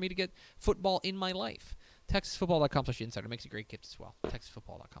opportunity for me to get football in my life." texasfootball.com/insider makes a great gift as well.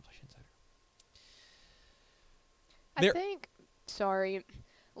 texasfootball.com/insider.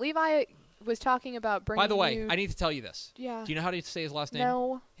 Levi was talking about bringing. By the way, I need to tell you this. Yeah. Do you know how to say his last name?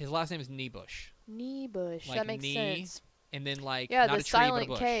 No. His last name is Niebusch. Niebusch. Like that makes sense. And then not the a tree, silent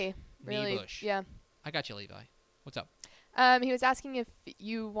but a bush. K. Really. Niebusch. Yeah. I got you, Levi. What's up? He was asking if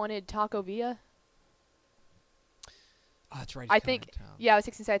you wanted Taco Villa. Oh, that's right. I think. Yeah, I was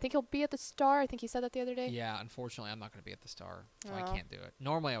 16. I think he'll be at the Star. I think he said that the other day. Yeah, unfortunately, I'm not going to be at the Star, so I can't do it.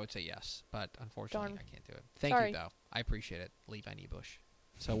 Normally, I would say yes, but unfortunately, I can't do it. Thank you, though. I appreciate it, Levi Niebusch.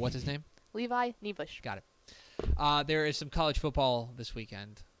 So, what's his name? Levi Niebusch. Got it. There is some college football this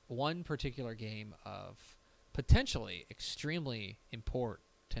weekend. One particular game of potentially extremely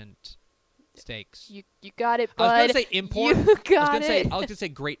important stakes. You got it, bud. I was going to say import. You got I was going to say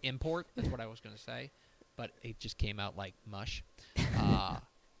great import. That's what I was going to say, but it just came out like mush.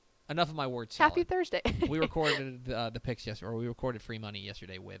 Enough of my words. Happy Thursday. We recorded the picks yesterday, or we recorded Free Money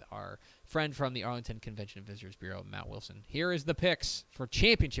yesterday with our friend from the Arlington Convention and Visitors Bureau, Matt Wilson. Here is the picks for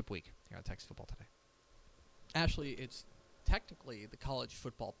championship week here on Texas Football Today. Ashley, it's technically the college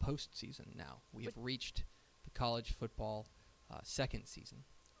football postseason now. We have reached the college football second season.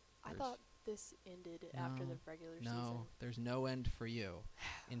 I thought this ended after the regular season. No, there's no end for you.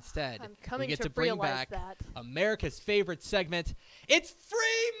 Instead, we get to bring back America's favorite segment. It's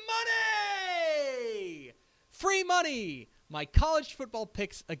Free Money! Free Money! My college football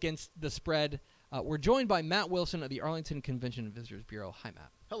picks against the spread. We're joined by Matt Wilson of the Arlington Convention and Visitors Bureau. Hi, Matt.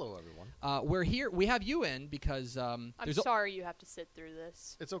 Hello, everyone. We're here. We have you in because I'm sorry you have to sit through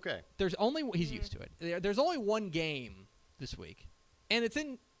this. It's okay. He's used to it. There's only one game this week, and it's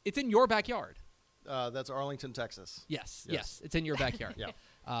in your backyard. That's Arlington, Texas. Yes. It's in your backyard. Yeah.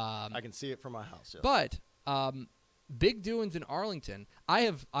 I can see it from my house. Yes. But big doings in Arlington.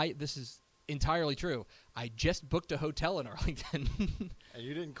 This is entirely true. I just booked a hotel in Arlington. And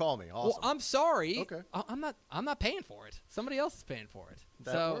you didn't call me. Awesome. Well, I'm sorry. Okay. I'm not paying for it. Somebody else is paying for it.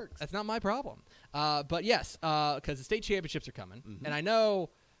 That so works. that's not my problem. But yes, because the state championships are coming, Mm-hmm. and I know.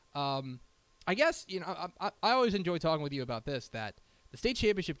 I guess I always enjoy talking with you about this. That the state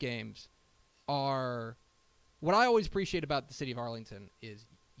championship games are what I always appreciate about the city of Arlington is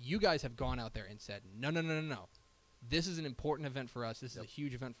you guys have gone out there and said no. This is an important event for us. This is a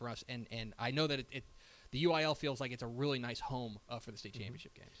huge event for us, and I know that the UIL feels like it's a really nice home for the state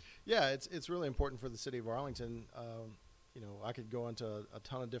championship games. Yeah, it's really important for the city of Arlington. I could go into a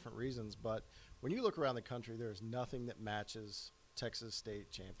ton of different reasons, but when you look around the country, there's nothing that matches Texas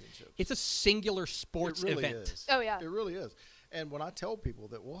State Championships. It's a singular sports it really event. Is. Oh, yeah. It really is. And when I tell people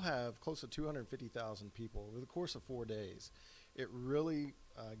that we'll have close to 250,000 people over the course of 4 days, it really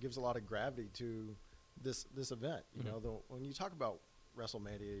gives a lot of gravity to this event. You know, when you talk about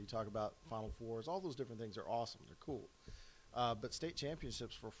WrestleMania, you talk about Final Fours, all those different things are awesome. They're cool. But state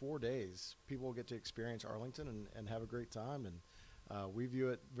championships for 4 days, people will get to experience Arlington and have a great time. And we view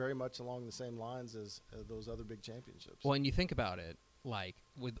it very much along the same lines as those other big championships. Well, and you think about it, like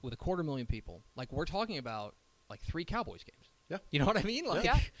with 250,000 people, like we're talking about like 3 Cowboys games. Yeah. You know what I mean? Like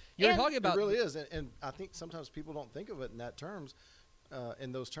Yeah. you're And talking about It really is, and I think sometimes people don't think of it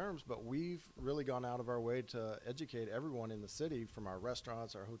in those terms, but we've really gone out of our way to educate everyone in the city, from our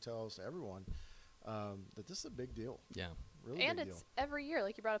restaurants, our hotels, to everyone, that this is a big deal. Yeah. Really And big it's deal. every year,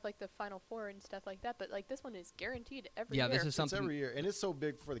 like you brought up, like the Final Four and stuff like that. But like this one is guaranteed every Yeah, year. this is It's something. every year, and it's so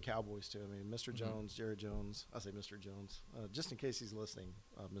big for the Cowboys too. I mean, Mr. Mm-hmm. Jones, Jerry Jones. I say Mr. Jones, just in case he's listening.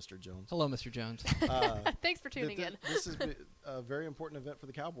 Mr. Jones. Hello, Mr. Jones. Thanks for tuning in. This is a very important event for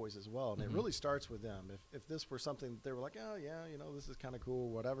the Cowboys as well, and Mm-hmm. it really starts with them. If this were something that they were like, oh yeah, this is kind of cool,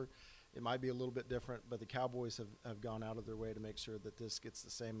 whatever, it might be a little bit different. But the Cowboys have gone out of their way to make sure that this gets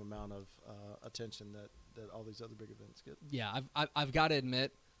the same amount of attention that all these other big events get. Yeah, I've got to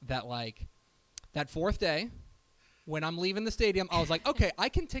admit that like that 4th day, when I'm leaving the stadium, I was like, okay, I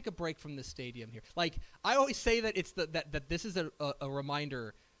can take a break from this stadium here. Like I always say that it's that this is a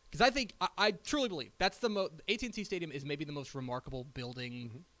reminder, because I think I truly believe that's the AT&T Stadium is maybe the most remarkable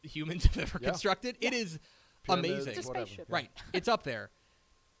building humans have ever Yeah. constructed. It is Pyramids, amazing. It's a whatever. spaceship. Right, it's up there.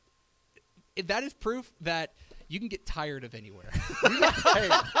 That is proof that you can get tired of anywhere.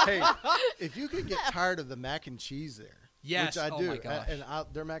 hey, if you can get tired of the mac and cheese there, Yes, which I oh do, my gosh.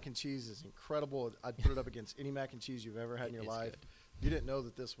 their mac and cheese is incredible. I'd put it up against any mac and cheese you've ever had in your It is life. good. You didn't know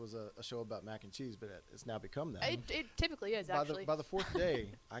that this was a show about mac and cheese, but it's now become that. It typically is, by actually. the 4th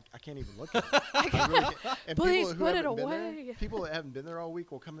day, I can't even look at it. I really can't. And Please people who put it haven't been away. there, people that haven't been there all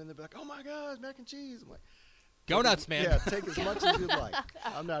week will come in and be like, "Oh my God, mac and cheese!" I'm like, Go "Take nuts, as- man. Yeah, take as much as you'd like.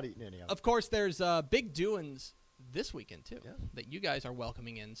 I'm not eating any of it. Of course, there's big doings this weekend too. Yeah. That you guys are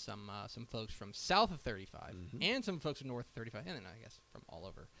welcoming in some folks from south of 35 and some folks from north of 35, and then I guess from all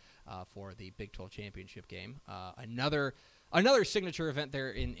over for the Big 12 championship game. Another signature event there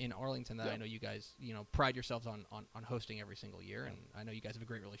in Arlington that I know you guys pride yourselves on hosting every single year, and I know you guys have a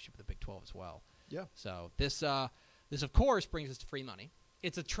great relationship with the Big 12 as well. Yeah. So this of course brings us to free money.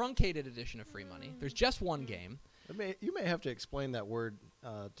 It's a truncated edition of free money. There's just one game. You may have to explain that word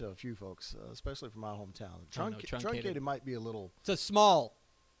to a few folks, especially from my hometown. Oh, no, truncated. Might be a little It's a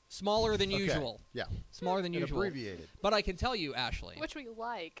smaller than okay. usual. Yeah, Smaller than and usual. abbreviated. But I can tell you, Ashley. Which we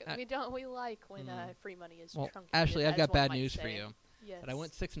like. We like when free money is Well, truncated. Ashley, I've as got one bad might news say. for you. Yes. But I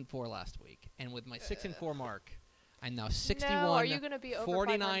went 6-4 last week, and with my 6-4 mark, I'm now No, 61, are you gonna be over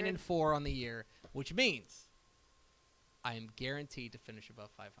 49 500? and 4 on the year, which means I am guaranteed to finish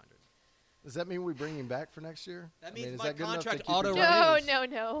above 500. Does that mean we bring him back for next year? That I means mean, is my that good enough to contract keep him auto back?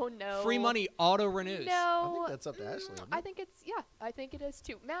 renews. No. Free money auto renews. No. I think that's up to Ashley. isn't I it? think I think it is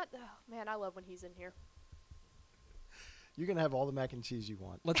too. Matt, oh, man, I love when he's in here. You can have all the mac and cheese you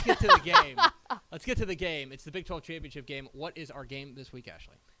want. Let's get to the game. Let's get to the game. It's the Big 12 championship game. What is our game this week,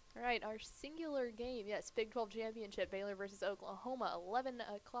 Ashley? All right, our singular game, yes, Big 12 Championship, Baylor versus Oklahoma, 11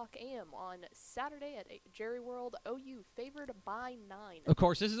 o'clock a.m. on Saturday at Jerry World. OU favored by 9. Of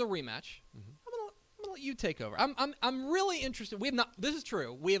course, this is a rematch. I'm gonna let you take over. I'm really interested. We have not. This is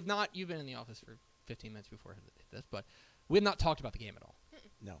true. We have not. You've been in the office for 15 minutes before I hit this, but we have not talked about the game at all.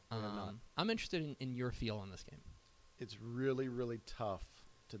 No, we have not. I'm interested in your feel on this game. It's really, really tough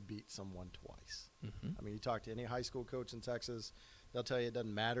to beat someone twice. I mean, you talk to any high school coach in Texas, they'll tell you it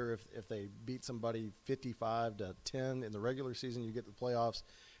doesn't matter if they beat somebody 55-10 in the regular season, you get to the playoffs.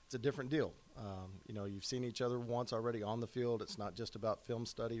 It's a different deal. You've seen each other once already on the field. It's not just about film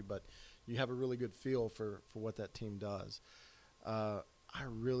study, but you have a really good feel for what that team does. I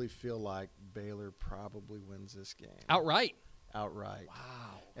really feel like Baylor probably wins this game. Outright.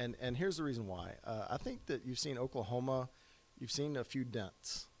 Wow. And here's the reason why. I think that you've seen Oklahoma, you've seen a few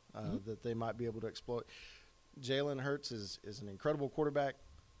dents that they might be able to exploit. Jalen Hurts is an incredible quarterback.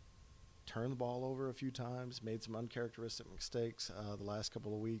 Turned the ball over a few times, made some uncharacteristic mistakes the last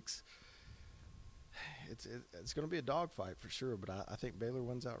couple of weeks. It's going to be a dogfight for sure, but I think Baylor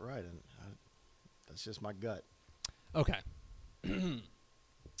wins outright, and that's just my gut. Okay.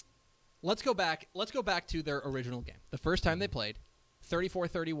 Let's go back to their original game. The first time they played,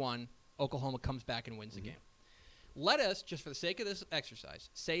 34-31, Oklahoma comes back and wins the game. Let us, just for the sake of this exercise,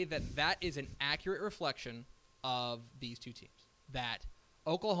 say that is an accurate reflection of these two teams, that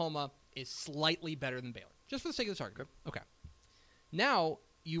Oklahoma is slightly better than Baylor, just for the sake of this argument. Okay. Now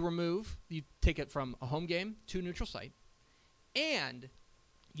you take it from a home game to a neutral site, and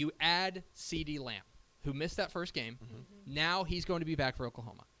you add CeeDee Lamb, who missed that first game. Now he's going to be back for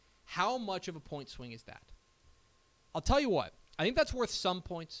Oklahoma. How much of a point swing is that? I'll tell you what. I think that's worth some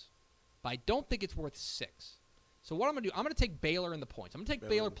points, but I don't think it's worth 6. So what I'm going to do, I'm going to take Baylor in the points. I'm going to take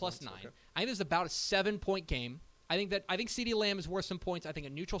Baylor plus 9. Okay. I think this is about a 7-point game. I think CeeDee Lamb is worth some points. I think a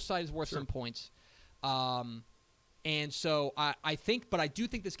neutral site is worth some points. And so I do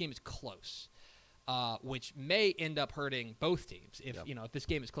think this game is close, which may end up hurting both teams if this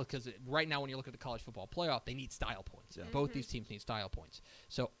game is close. Because right now, when you look at the college football playoff, they need style points. Yeah. Both these teams need style points.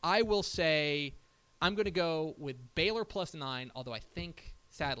 So I will say I'm going to go with Baylor plus 9. Although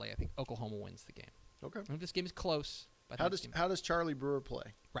sadly, I think Oklahoma wins the game. Okay. I think this game is close. How does Charlie Brewer play?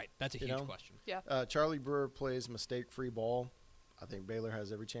 Right, that's a huge question. Yeah. Charlie Brewer plays mistake-free ball. I think Baylor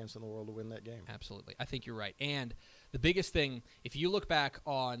has every chance in the world to win that game. Absolutely. I think you're right. And the biggest thing, if you look back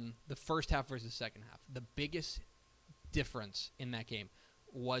on the first half versus the second half, the biggest difference in that game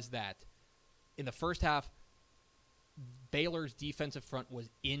was that in the first half, Baylor's defensive front was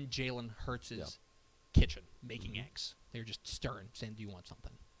in Jalen Hurts' kitchen making eggs. They were just stirring, saying, do you want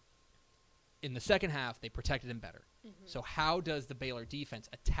something? In the second half, they protected him better. So how does the Baylor defense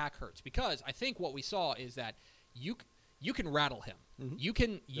attack Hurts? Because I think what we saw is that you can rattle him. You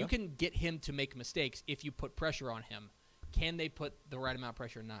can get him to make mistakes if you put pressure on him. Can they put the right amount of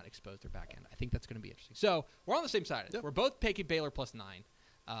pressure and not expose their back end? I think that's going to be interesting. So we're on the same side of this. We're both picking Baylor plus 9.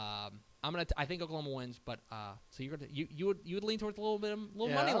 I think Oklahoma wins, but so you would lean towards a little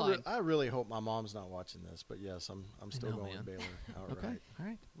money line. I really hope my mom's not watching this, but yes, I'm still going with Baylor outright. Okay, all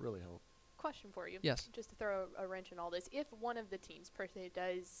right. Really hope. Question for you. Yes. Just to throw a wrench in all this, if one of the teams per se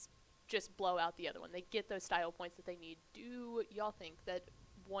does just blow out the other one, they get those style points that they need, do y'all think that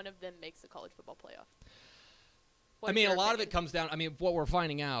one of them makes the college football playoff? A lot of it comes down. What we're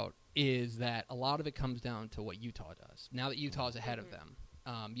finding out is that a lot of it comes down to what Utah does. Now that Utah is ahead of them,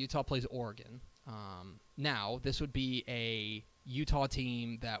 Utah plays Oregon. Now this would be a Utah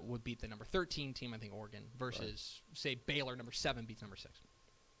team that would beat the number 13 team, I think Oregon, versus say Baylor, number 7 beats number 6.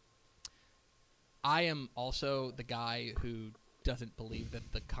 I am also the guy who doesn't believe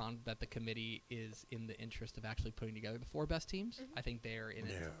that the committee is in the interest of actually putting together the 4 best teams. I think they're in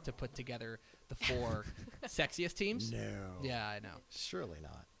it to put together the 4 sexiest teams. No. Yeah, I know. Surely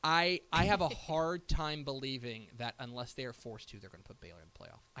not. I have a hard time believing that unless they are forced to, they're going to put Baylor in the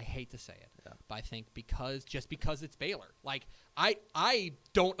playoff. I hate to say it, but I think because it's Baylor. Like I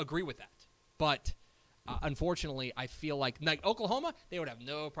don't agree with that, but. Unfortunately, I feel like Oklahoma, they would have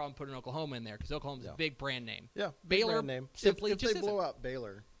no problem putting Oklahoma in there because Oklahoma's a big brand name. Yeah, Baylor brand name. Simply if just they blow out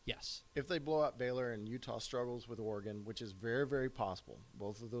Baylor. Yes. If they blow out Baylor and Utah struggles with Oregon, which is very, very possible,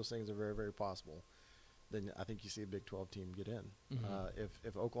 both of those things are very, very possible, then I think you see a Big 12 team get in.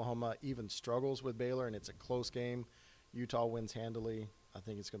 If Oklahoma even struggles with Baylor and it's a close game, Utah wins handily, I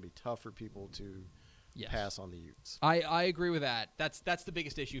think it's going to be tough for people to pass on the Utes. I agree with that. That's the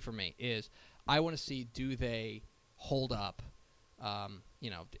biggest issue for me is I want to see, do they hold up,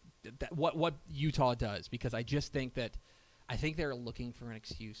 what Utah does, because I just think that they're looking for an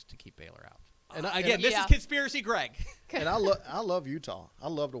excuse to keep Baylor out. And this is conspiracy, Greg. And I love Utah. I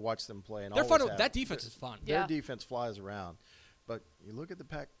love to watch them play. And they're fun. That defense is fun. Their defense flies around, but you look at the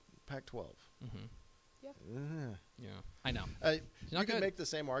Pac-12. Yeah, I know. You can make the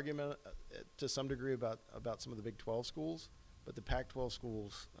same argument to some degree about some of the Big 12 schools. But the Pac-12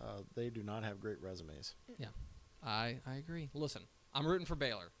 schools, they do not have great resumes. Yeah, I agree. Listen, I'm rooting for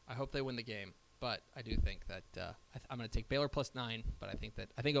Baylor. I hope they win the game. But I do think that I'm going to take Baylor plus 9. But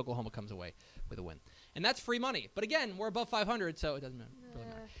I think Oklahoma comes away with a win. And that's free money. But again, we're above 500, so it doesn't really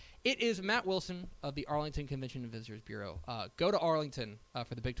matter. It is Matt Wilson of the Arlington Convention and Visitors Bureau. Go to Arlington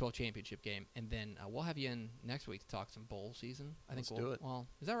for the Big 12 championship game, and then we'll have you in next week to talk some bowl season. Let's do it. Well,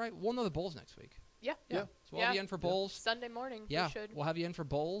 is that right? We'll know the bowls next week. Yeah. Yeah. So we'll have you in for bowls. Sunday morning. Yeah, We should. we'll have you in for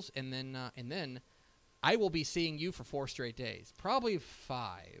bowls, and then I will be seeing you for 4 straight days, probably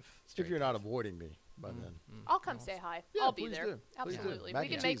 5. If you're not avoiding me by then. I'll come say hi. Yeah, I'll be please there. do. Please do. Absolutely. Mac We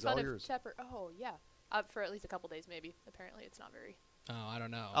can and make cheese, fun all of yours. Tepper. Oh, yeah. For at least a couple days, maybe. Apparently, it's not very. Oh, I don't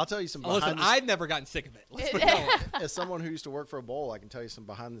know. I'll tell you some Listen, behind the I've never gotten sick of it. Let's put it that way. As someone who used to work for a bowl, I can tell you some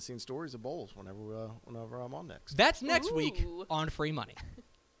behind-the-scenes stories of bowls whenever I'm on next. That's next week Ooh. on Free Money.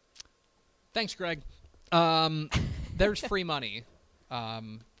 Thanks, Greg. There's free money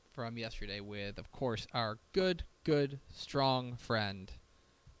from yesterday with, of course, our good, strong friend,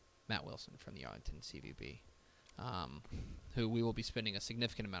 Matt Wilson from the Arlington CVB, who we will be spending a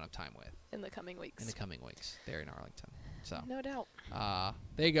significant amount of time with In the coming weeks. there in Arlington. So No doubt.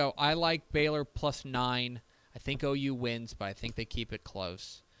 there you go. I like Baylor +9. I think OU wins, but I think they keep it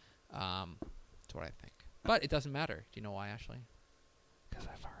close. That's what I think. But it doesn't matter. Do you know why, Ashley? Because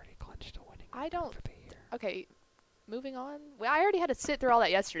I've already clinched a winning I don't. for the year. Okay, moving on. Well, I already had to sit through all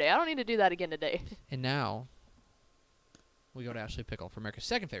that yesterday. I don't need to do that again today. And now we go to Ashley Pickle for America's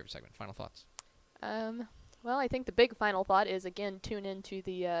second favorite segment. Final thoughts. Well, I think the big final thought is again tune in to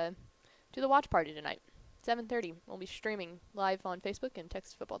the watch party tonight, 7:30. We'll be streaming live on Facebook and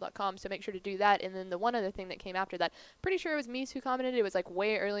TexasFootball.com. So make sure to do that. And then the one other thing that came after that, pretty sure it was Mies who commented. It was like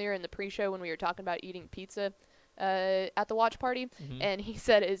way earlier in the pre-show when we were talking about eating pizza at the watch party, and he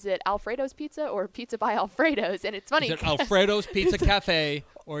said, "Is it Alfredo's Pizza or Pizza by Alfredo's?" And it's funny. Is it Alfredo's Pizza Cafe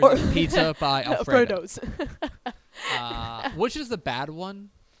or is it Pizza by Alfredo? Alfredo's. Which is the bad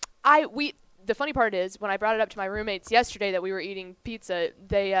one? The funny part is when I brought it up to my roommates yesterday that we were eating pizza,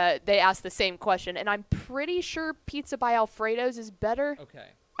 they asked the same question, and I'm pretty sure Pizza by Alfredo's is better. Okay.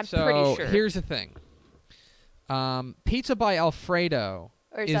 I'm so pretty sure. Here's the thing. Pizza by Alfredo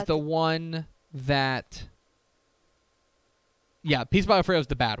Or is that the one that... Yeah, Pizza by Alfredo is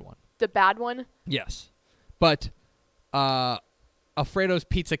the bad one. the bad one? Yes. But Alfredo's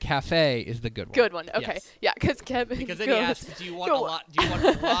Pizza Cafe is the good one. Good one. Okay. Yes. Yeah, because Kevin Because then goes, he asks, do you want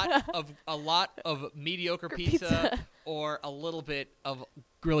a lot of mediocre pizza or a little bit of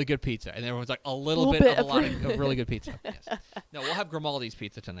really good pizza? And everyone's like, a little bit of a lot of really good pizza. Yes. No, we'll have Grimaldi's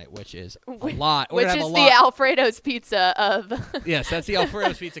pizza tonight, which is a lot. which is the Alfredo's Pizza of. Yes, that's the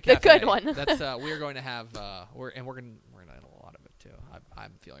Alfredo's Pizza The Cafe. good one. That's we're going to have we're gonna have a lot of it too.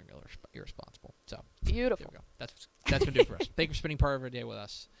 I'm feeling really irresponsible. So Beautiful. there we go. That's gonna do it for us. Thank you for spending part of our day with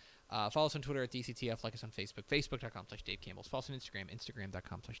us. Follow us on Twitter at DCTF. Like us on Facebook, Facebook.com/Dave Campbell's. Follow us on Instagram,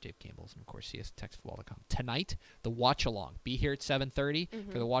 Instagram.com/Dave Campbell's. And, of course, see us at TexasFootball.com. Tonight, the watch-along. Be here at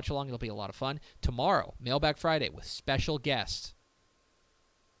 7:30 for the watch-along. It'll be a lot of fun. Tomorrow, Mailbag Friday with special guests.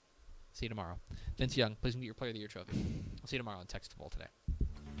 See you tomorrow. Vince Young, please get your Player of the Year trophy. I'll see you tomorrow on Texas Football Today.